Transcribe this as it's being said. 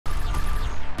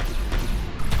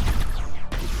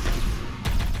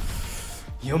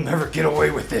You'll never get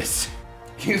away with this.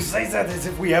 You say that as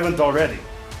if we haven't already.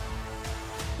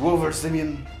 Wolver,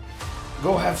 Simeon,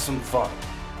 go have some fun.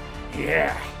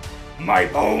 Yeah, my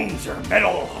bones are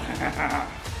metal.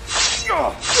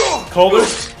 Kalder,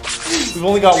 we've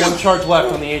only got one charge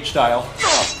left on the H dial.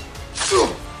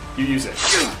 You use it.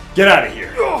 Get out of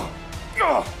here.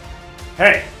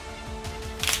 Hey,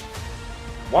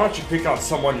 why don't you pick on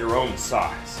someone your own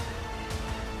size?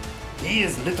 He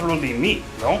is literally me,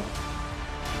 no?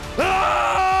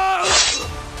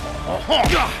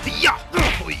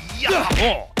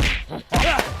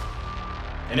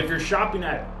 And if you're shopping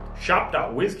at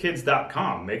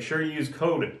shop.whizkids.com, make sure you use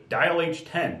code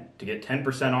DIALH10 to get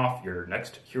 10% off your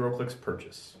next Heroclix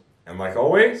purchase. And like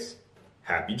always,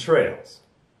 happy trails.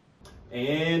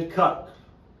 And cut.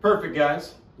 Perfect,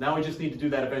 guys. Now we just need to do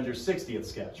that Avengers 60th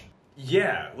sketch.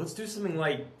 Yeah, let's do something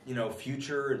like,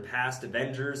 future and past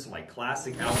Avengers, some like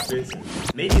classic outfits, and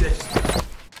maybe that's just...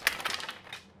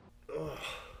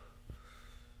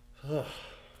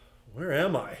 Where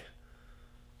am I?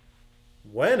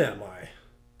 When am I?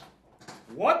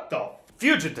 What the?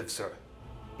 Fugitive, sir.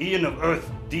 Ian of Earth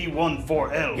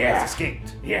D14L has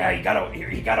escaped. Yeah, he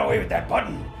got away with that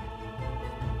button.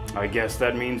 I guess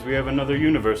that means we have another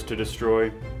universe to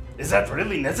destroy. Is that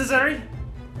really necessary?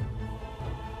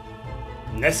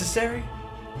 Necessary?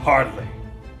 Hardly.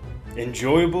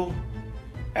 Enjoyable?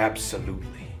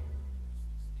 Absolutely.